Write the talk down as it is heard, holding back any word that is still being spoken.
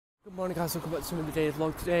Good morning guys, welcome back to another day's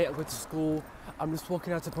vlog. Today I'm going to school. I'm just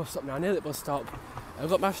walking out to bus stop now, near the bus stop. I've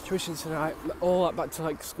got maths tuition tonight, all back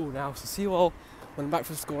to school now. So see you all when I'm back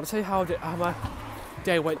from school. I'll tell you how my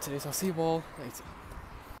day went today, so I'll see you all later.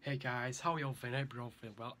 Hey guys, how are you all feeling? I hope you're all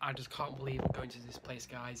feeling well. I just can't believe I'm going to this place,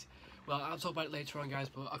 guys. Well, I'll talk about it later on, guys,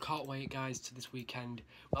 but I can't wait, guys, to this weekend.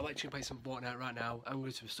 Well, I'm actually playing some Fortnite right now. I'm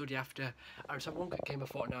going to study after. I just have one quick game of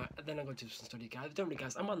Fortnite, and then I'm going to do some study, guys. Don't worry,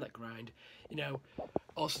 guys, I'm on that grind, you know.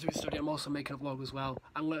 Also doing study, I'm also making a vlog as well.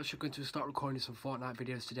 I'm actually going to start recording some Fortnite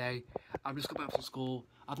videos today. I've just got back from school.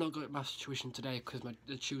 I've not got maths tuition today because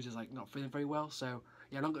the tutor's not feeling very well, so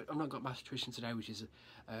yeah, I've not got maths tuition today, which is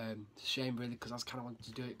a shame really, because I was kind of wanting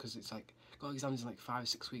to do it because it's got exams in 5 or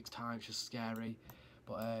 6 weeks time. It's just scary,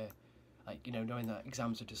 but you know, knowing that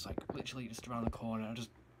exams are just literally just around the corner, I just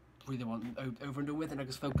really want them over and done with, and I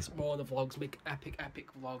just focus more on the vlogs, make epic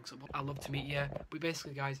vlogs. I love to meet you. But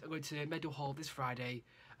basically, guys, I'm going to Meadowhall this Friday,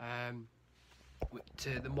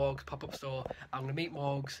 to the Morgs pop-up store. I'm going to meet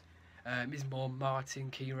Morgs, his mum, Martin,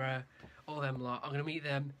 Kira, all them lot. I'm going to meet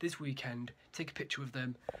them this weekend, take a picture with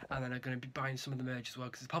them, and then I'm going to be buying some of the merch as well,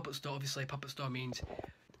 because it's pop-up store. Obviously, pop-up store means.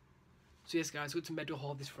 So yes, guys, go to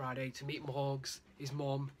Meadowhall this Friday to meet Morgs, his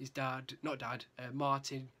mum, his dad, not dad,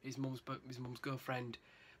 Martin, his mum's girlfriend,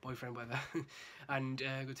 boyfriend, whatever, and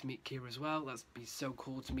go to meet Kira as well. That'd be so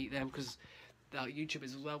cool to meet them, because they're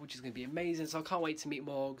YouTubers as well, which is going to be amazing. So I can't wait to meet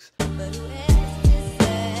Morgs.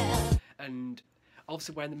 And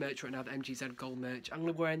obviously wearing the merch right now, the MGZ Gold merch. I'm going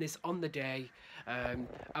to be wearing this on the day. I'm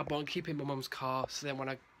going to keep it in my mum's car, so then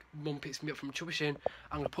when Mum picks me up from tuition,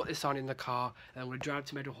 I'm going to put this on in the car, and I'm going to drive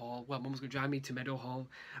to Meadowhall. Well, Mum's going to drive me to Meadowhall,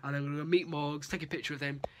 and I'm going to meet Morgs, take a picture with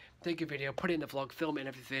him, take a video, put it in the vlog, film it and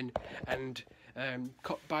everything, and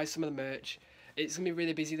buy some of the merch. It's going to be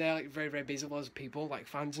really busy there, very, very busy with lots of people,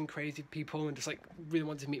 fans and crazy people, and just really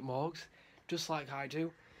want to meet Morgs, just like I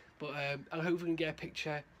do. But I hope we can get a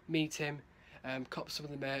picture, meet him, cop some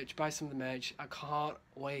of the merch, buy some of the merch. I can't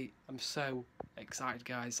wait. I'm so excited,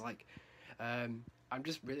 guys. I'm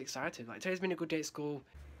just really excited. Today's been a good day at school.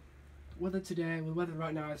 Weather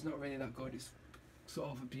right now is not really that good. It's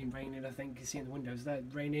sort of been raining, I think. You see in the windows there,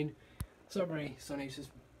 raining. It's not very sunny, it's just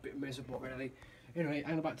a bit miserable really. Anyway,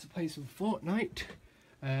 I'm about to play some Fortnite.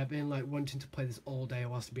 Been wanting to play this all day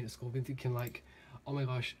whilst I've been at school. Been thinking oh my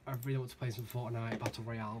gosh, I really want to play some Fortnite Battle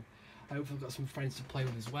Royale. I hope I've got some friends to play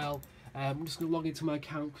with as well. I'm just going to log into my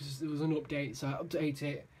account because there was an update, so I updated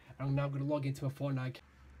it. And I'm now going to log into my Fortnite.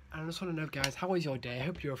 And I just want to know, guys, how was your day? I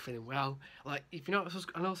hope you're feeling well. If you're not,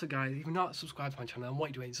 and also, guys, if you're not subscribed to my channel, and what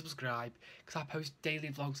you're doing, subscribe, because I post daily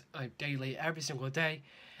vlogs, daily, every single day,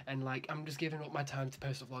 and I'm just giving up my time to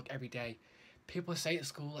post a vlog every day. People say at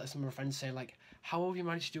school, some of my friends say, how have you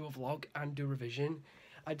managed to do a vlog and do revision?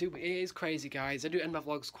 It is crazy, guys. I do end my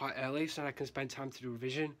vlogs quite early, so I can spend time to do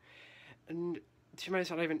revision. And to be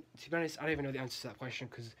honest, I don't even know the answer to that question,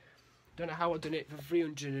 because don't know how I've done it for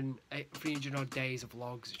 300 odd days of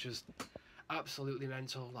vlogs. It's just absolutely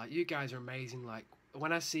mental. You guys are amazing.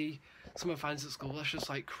 When I see some of the fans at school, that's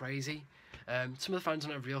just crazy. Some of the fans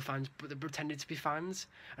aren't real fans, but they're pretending to be fans.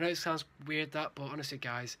 I know it sounds weird that, but honestly,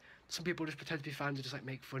 guys, some people just pretend to be fans and just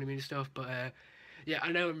make fun of me and stuff. But yeah,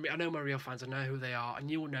 I know my real fans. I know who they are,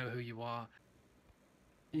 and you will know who you are.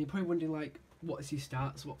 And you're probably wondering what is his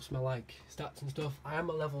stats? What's my stats and stuff? I am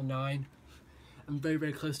at level 9. I'm very,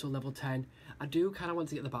 very close to a level 10. I do kind of want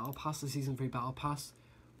to get the Battle Pass, the Season 3 Battle Pass.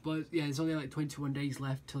 But yeah, there's only 21 days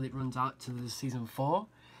left till it runs out to the Season 4.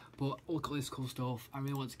 But look at this cool stuff. I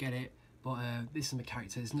really want to get it. But this is my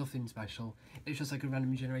character. It's nothing special. It's just a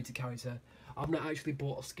randomly generated character. I've not actually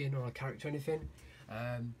bought a skin or a character or anything.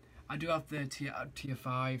 I do have the tier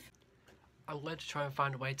 5. I'm going to try and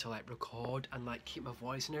find a way to record and keep my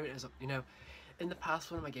voice and everything. You know, in the past,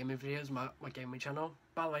 one of my gaming videos, my gaming channel.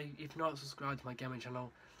 By the way, if you're not subscribed to my gaming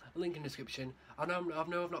channel, link in the description. I know I've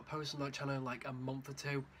not posted on that channel in a month or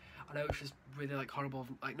two. I know it's just really horrible,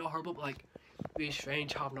 not horrible, but really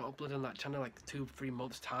strange how I've not uploaded on that channel 2-3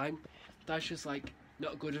 months time. That's just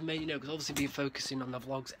not good of me, you know, because obviously been focusing on the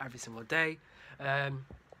vlogs every single day.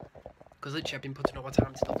 Because literally I've been putting all my time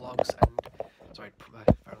into the vlogs and. Sorry, put my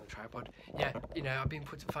phone on the tripod. Yeah, you know, I've been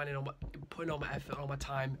putting all my effort, all my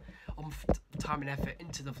time and effort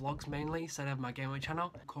into the vlogs mainly, instead of my gaming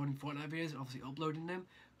channel, recording Fortnite videos and obviously uploading them.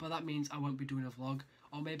 But that means I won't be doing a vlog,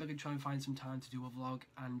 or maybe I can try and find some time to do a vlog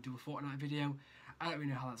and do a Fortnite video. I don't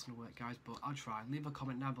really know how that's gonna work, guys, but I'll try. Leave a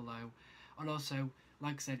comment down below, and also,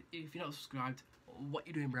 like I said, if you're not subscribed, what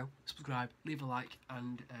you doing, bro? Subscribe, leave a like,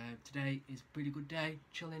 and today is a pretty good day,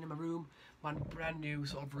 chilling in my room, my brand new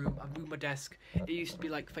sort of room. I've moved my desk. It used to be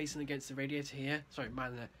facing against the radiator here. Sorry,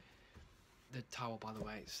 mind the towel, by the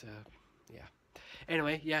way. It's yeah.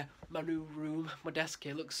 Anyway, yeah, my new room, my desk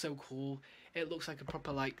here looks so cool. It looks like a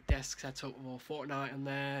proper like desk setup with Fortnite on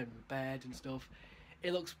there and bed and stuff.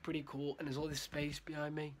 It looks pretty cool, and there's all this space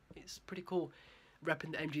behind me. It's pretty cool.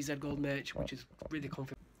 Repping the MGZ Gold merch, which is really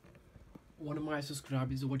comfy. One of my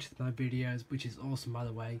subscribers watches my videos, which is awesome by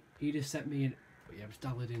the way. He just sent me I was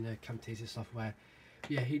downloading the Camtasia software.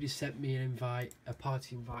 Yeah, he just sent me an invite, a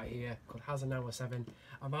party invite here called Has an Hour 7.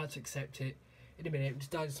 I'm about to accept it in a minute.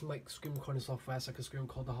 Just downloaded some like screen recording software so I can screen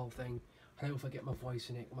record the whole thing. I don't know if I get my voice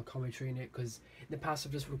in it, my commentary in it, because in the past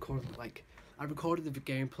I've just recorded I recorded the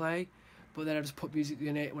gameplay, but then I just put music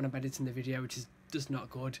in it when I'm editing the video, which is just not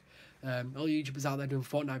good. All YouTubers out there doing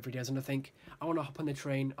Fortnite videos, and I think I want to hop on the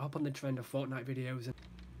trend of Fortnite videos. And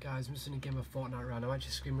guys, I'm just gonna get my Fortnite round. I'm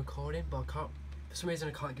actually screen recording, but I can't. For some reason,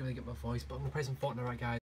 I can't really get my voice. But I'm gonna play some Fortnite, right,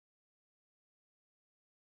 guys.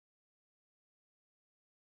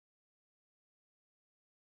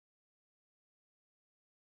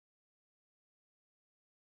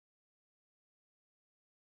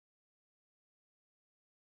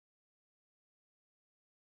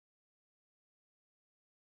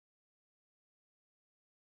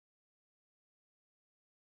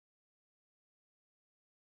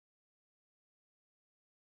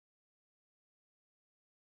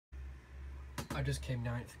 I just came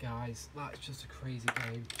 9th, guys. That's just a crazy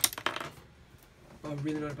game. I'm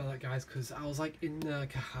really annoyed about that, guys, because I was like in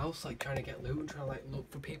like a house, like trying to get loot and trying to like look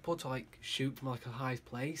for people to like shoot from like a high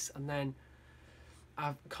place, and then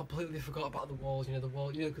I've completely forgot about the walls. You know, the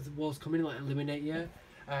wall. You know, because the walls come in and like eliminate you.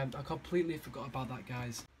 I completely forgot about that,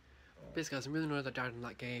 guys. Basically, guys, I'm really annoyed that I died in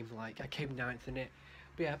that game. Like, I came 9th in it.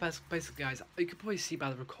 But yeah, basically, guys, you could probably see by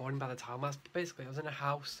the recording, by the time lapse. But basically, I was in a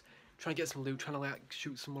house trying to get some loot, trying to like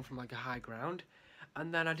shoot someone from like a high ground,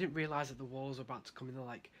 and then I didn't realise that the walls were about to come in.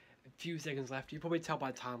 Like a few seconds left. You probably tell by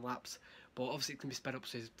the time lapse, but obviously it can be sped up,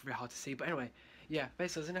 so it's very hard to see. But anyway, yeah,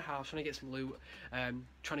 basically I was in a house trying to get some loot,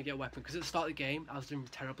 trying to get a weapon, because at the start of the game I was doing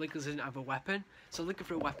terribly because I didn't have a weapon. So looking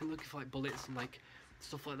for a weapon, looking for like bullets and like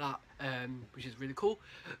stuff like that, which is really cool.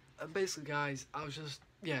 And basically, guys, I was just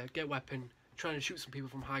get a weapon, trying to shoot some people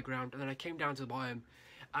from high ground, and then I came down to the bottom.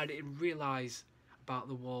 I didn't realise about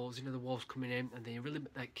the walls. You know, the walls coming in and they really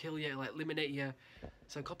like kill you, like eliminate you.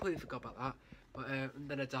 So I completely forgot about that. But and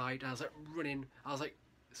then I died. I was like running. I was like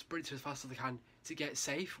sprinting as fast as I can to get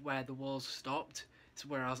safe where the walls stopped. To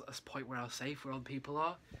where I was at a point where I was safe, where all the people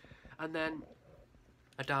are. And then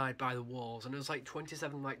I died by the walls, and it was like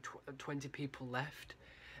 27, like 20 people left.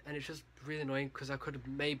 And it's just really annoying because I could have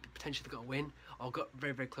maybe potentially got a win, or got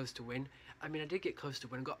very, very close to win. I mean, I did get close to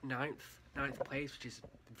win. I got 9th place, which is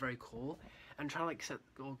very cool. And trying to like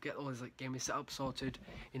get all this like gaming setup sorted.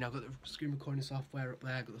 You know, I've got the screen recording software up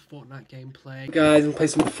there. I've got the Fortnite gameplay. Guys, I'm playing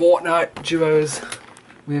some Fortnite duos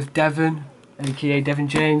with Devon, aka Devon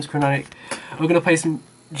James, Chrononic. We're gonna play some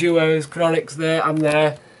duos. Chronic's there. I'm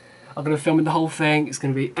there. I'm gonna film the whole thing. It's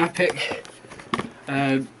gonna be epic.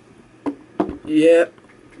 Yeah.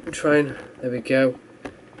 I'm trying. There we go.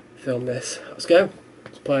 Film this. Let's go.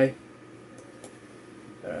 Let's play.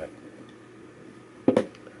 Alright.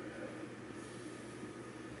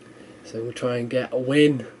 So we'll try and get a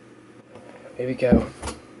win. Here we go.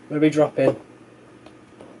 Where are we dropping?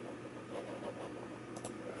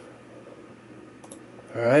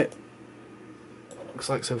 Alright. Looks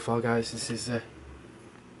like so far, guys, this is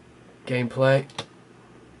gameplay.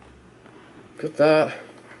 Look at that.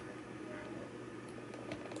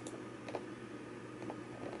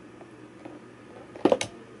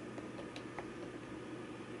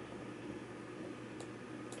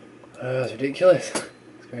 That's ridiculous.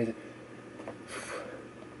 It's crazy.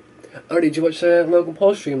 Oh, did you watch Logan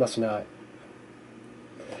Paul's stream last night?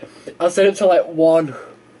 I stayed up till like 1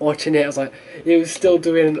 watching it. I was like, he was still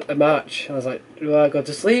doing a match. I was like, do I go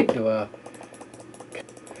to sleep? Do I?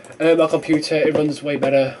 My computer, it runs way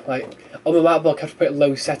better. Like on the MacBook, I have to put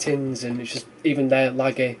low settings, and it's just even there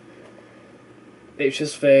laggy. It's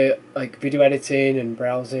just for like video editing and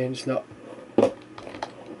browsing. It's not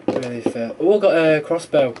really fair. Oh, I've got a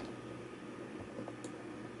crossbow.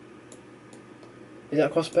 Is that a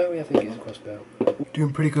crossbow? Yeah, I think it's a crossbow.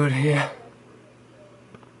 Doing pretty good here.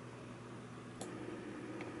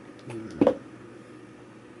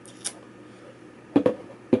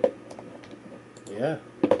 Yeah.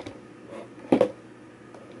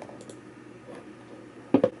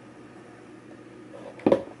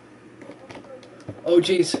 Oh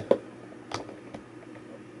jeez.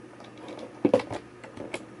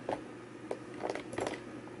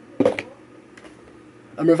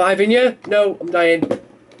 I'm reviving you? No, I'm dying.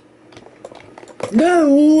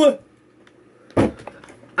 No!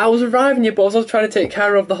 I was reviving you, but I was also trying to take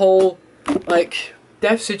care of the whole, like,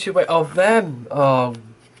 Death situation of them. Oh,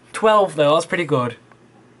 12 though. That's pretty good.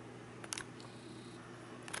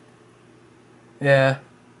 Yeah.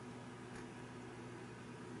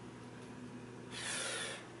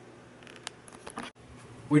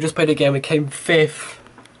 We just played a game. We came 5th.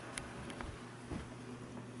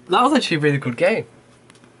 That was actually a really good game.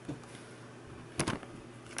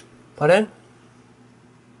 Pardon?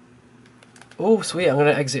 Oh, sweet. I'm going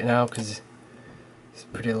to exit now because it's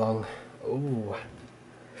pretty long. Oh.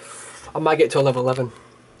 I might get to a level 11.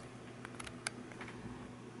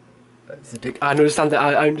 I understand that.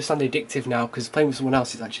 I understand the addictive now because playing with someone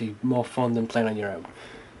else is actually more fun than playing on your own.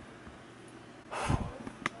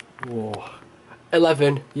 Whoa.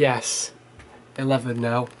 11, yes. 11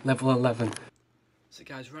 now. Level 11. So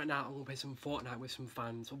guys, right now I'm going to play some Fortnite with some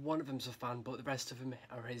fans. One of them's a fan, but the rest of them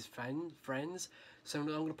are his friends. So I'm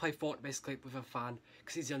going to play Fortnite basically with a fan,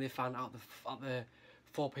 because he's the only fan out of the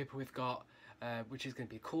 4 people we've got, which is going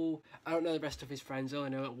to be cool. I don't know the rest of his friends, I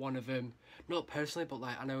only know one of them, not personally, but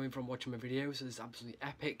like I know him from watching my videos, so it's absolutely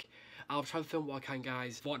epic. I'll try and film what I can,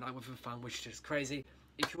 guys. Fortnite with a fan, which is just crazy.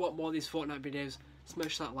 If you want more of these Fortnite videos,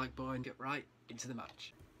 smash that like button and get right into the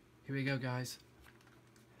match. Here we go, guys.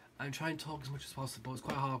 I'm trying to talk as much as possible. It's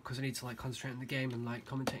quite hard because I need to like concentrate on the game and like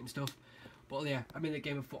commentate and stuff. But yeah, I'm in a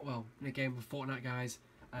game of Fortnite, guys,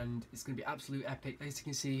 and it's gonna be absolute epic. As you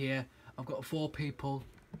can see here, I've got 4 people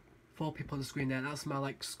on the screen there. That's my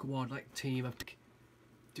like squad, like team. I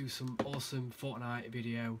do some awesome Fortnite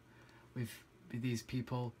video with these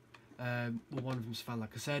people. Well, one of them's a fan,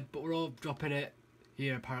 like I said, but we're all dropping it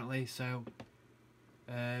here apparently. So,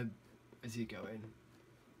 is he going?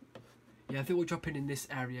 Yeah, I think we're dropping in this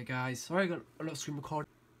area, guys. Sorry, I'm not screen recording.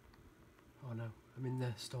 Oh no, I'm in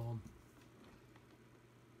the storm.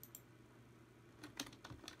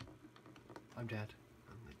 I'm dead.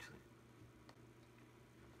 I'm literally.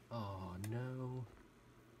 Oh no.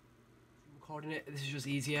 I'm recording it. This is just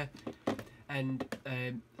easier. And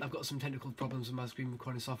I've got some technical problems with my screen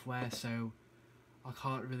recording software, so I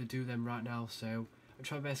can't really do them right now. So I'm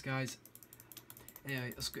trying my best, guys.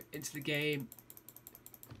 Anyway, let's go into the game.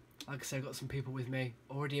 Like I said, I've got some people with me.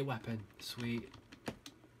 Already a weapon. Sweet.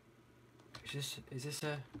 Is this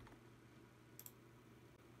a...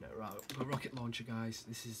 No, right. We've got a rocket launcher, guys.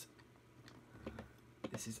 This is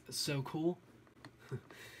so cool.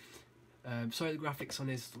 Sorry, the graphics on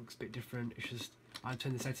this looks a bit different. It's just I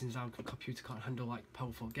turned the settings down because the computer can't handle like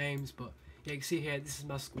powerful games. But yeah, you can see here, this is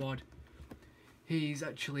my squad. He's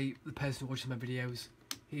actually the person who watches my videos.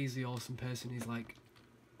 He's the awesome person. He's like...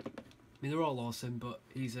 I mean, they're all awesome, but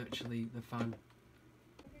he's actually the fan.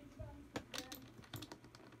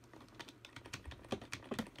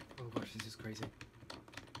 Oh gosh, this is crazy.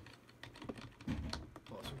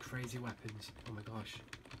 Got some crazy weapons. Oh my gosh.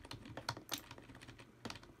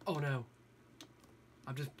 Oh no.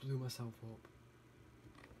 I've just blew myself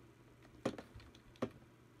up.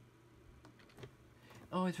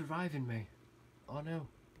 Oh, it's reviving me. Oh no.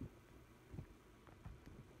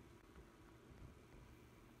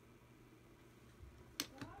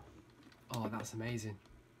 Oh, that's amazing.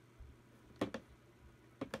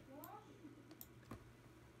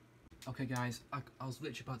 Okay guys, I was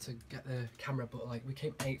literally about to get the camera, but like we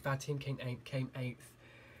came 8th, our team came 8th,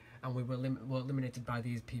 and we were eliminated by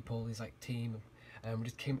these people, this like team, and we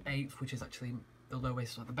just came 8th, which is actually the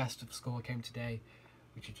lowest, like the best of score came today,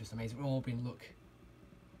 which is just amazing. We've all been like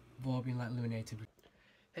eliminated.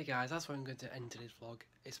 Hey guys, that's where I'm going to end today's vlog.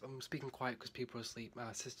 I'm speaking quiet because people are asleep,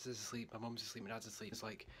 my sister's asleep, my mum's asleep, my dad's asleep. It's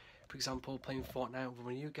like, for example, playing Fortnite with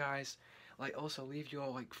one of you guys. Like, also leave your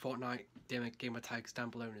like Fortnite gamer tags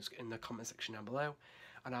down below in the comment section down below.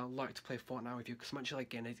 And I'd like to play Fortnite with you because I'm actually like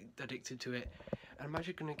getting addicted to it. And I'm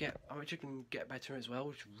actually gonna get better as well,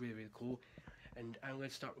 which is really, really cool. And I'm going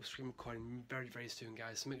to start with screen recording very, very soon,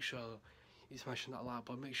 guys. So make sure you smash that like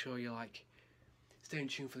button. Make sure you like stay in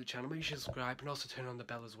tune for the channel. Make sure you subscribe and also turn on the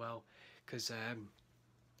bell as well, because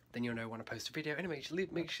then you'll know when I post a video. Anyway,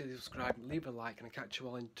 make sure you subscribe, leave a like, and I'll catch you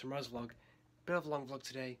all in tomorrow's vlog. Bit of a long vlog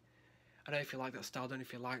today. I don't know if you like that style. Don't know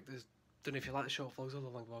if you like the short vlogs or the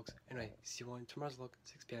long vlogs. Anyway, see you all in tomorrow's vlog,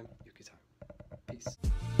 6 PM UK time. Peace.